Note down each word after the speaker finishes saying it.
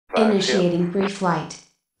Initiating pre-flight.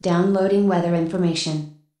 Downloading weather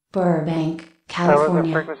information. Burbank,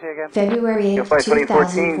 California. February 8th,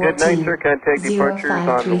 2014. Good night, sir. Contact departures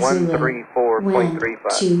on 134.35. Wind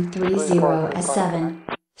 230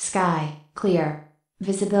 Sky, clear.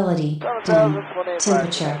 Visibility, dim.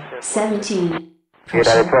 Temperature, 17.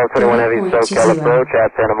 United 1221 Heavy, SoCal approach at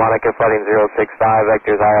Santa Monica, flighting 065,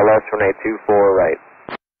 vectors ILS, runway 24 right.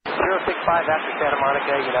 065 after Santa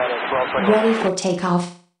Monica, United 1221. Ready for takeoff.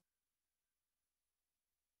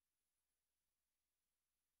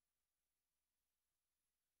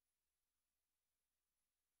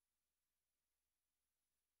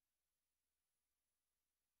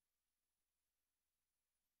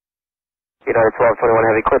 United 1221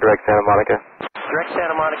 Heavy, clear direct Santa Monica. Direct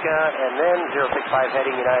Santa Monica, and then 065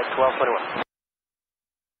 heading United 1221.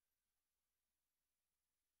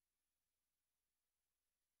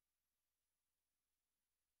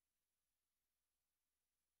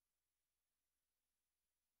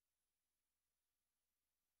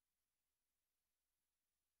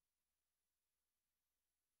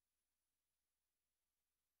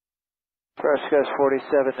 Press gas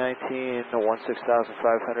 4719,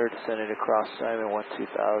 16,500, descending across Simon 12000.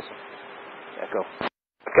 Echo.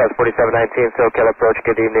 Gas 4719, SoCal approach,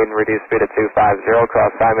 good evening, reduce speed to 250, cross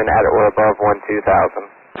Simon at or above 12,000.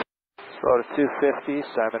 Slow to 250,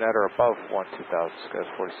 Simon at or above 12,000, gas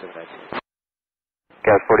 4719.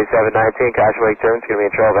 Gas 4719, caution wake turns, going to be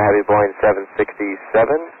in trouble, heavy Boeing 767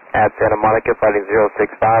 at Santa Monica, flighting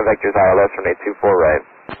 065, vectors ILS, runway 24 right.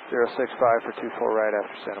 065 for 24 right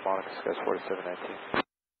after Santa Monica, skies 4719.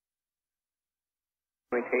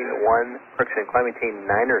 Maintain 1, correction, climb maintain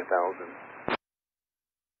 9,000.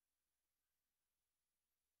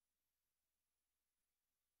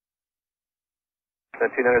 So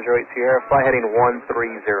 2908 Sierra, fly heading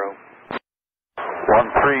 130.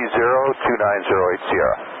 130-2908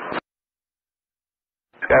 Sierra.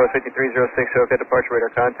 Sky was 5306, SoCal departure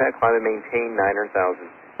radar contact, climb and maintain 9,000.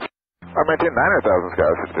 I maintain 9,000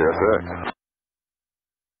 skies 5306.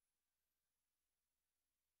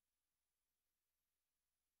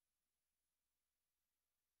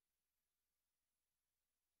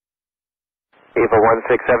 EVA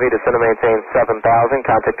 16 Heavy, descend and maintain 7,000,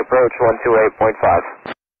 contact approach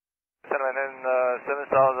 128.5. Descend and maintain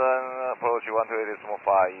 7,000, approach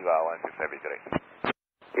 128.5, EVA 16 Heavy direct.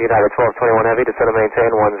 United 1221 Heavy, descend and maintain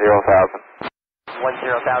 10,000.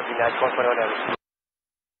 10,000, United 1221 heavy.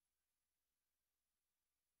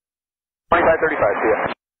 2535, see ya.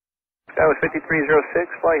 That was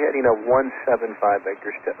 5306, fly heading a 175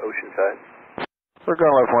 vectors to Oceanside. We're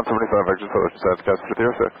going left 175 vectors to Oceanside, skies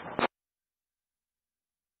 5306.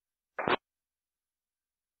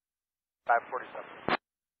 547.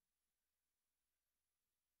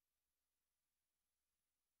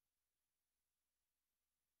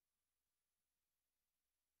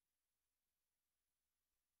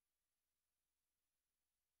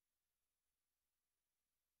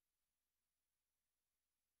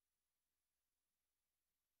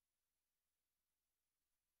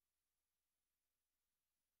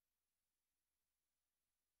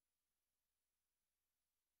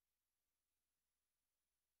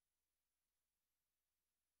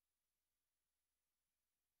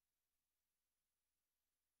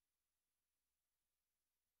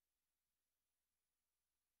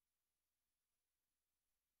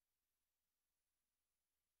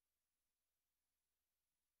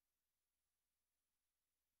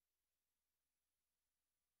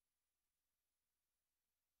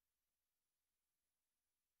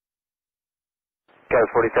 Gas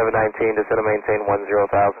 4719, descend and maintain 10,000.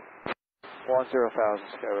 10,000,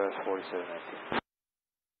 Skywest 4719.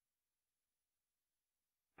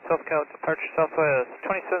 SoCal departure Southwest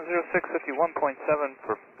 2706, 51.7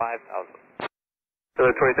 for 5,000. So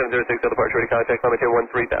 2706, departure ready contact, climb maintain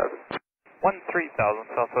 13,000.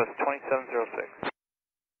 13,000, Southwest 2706.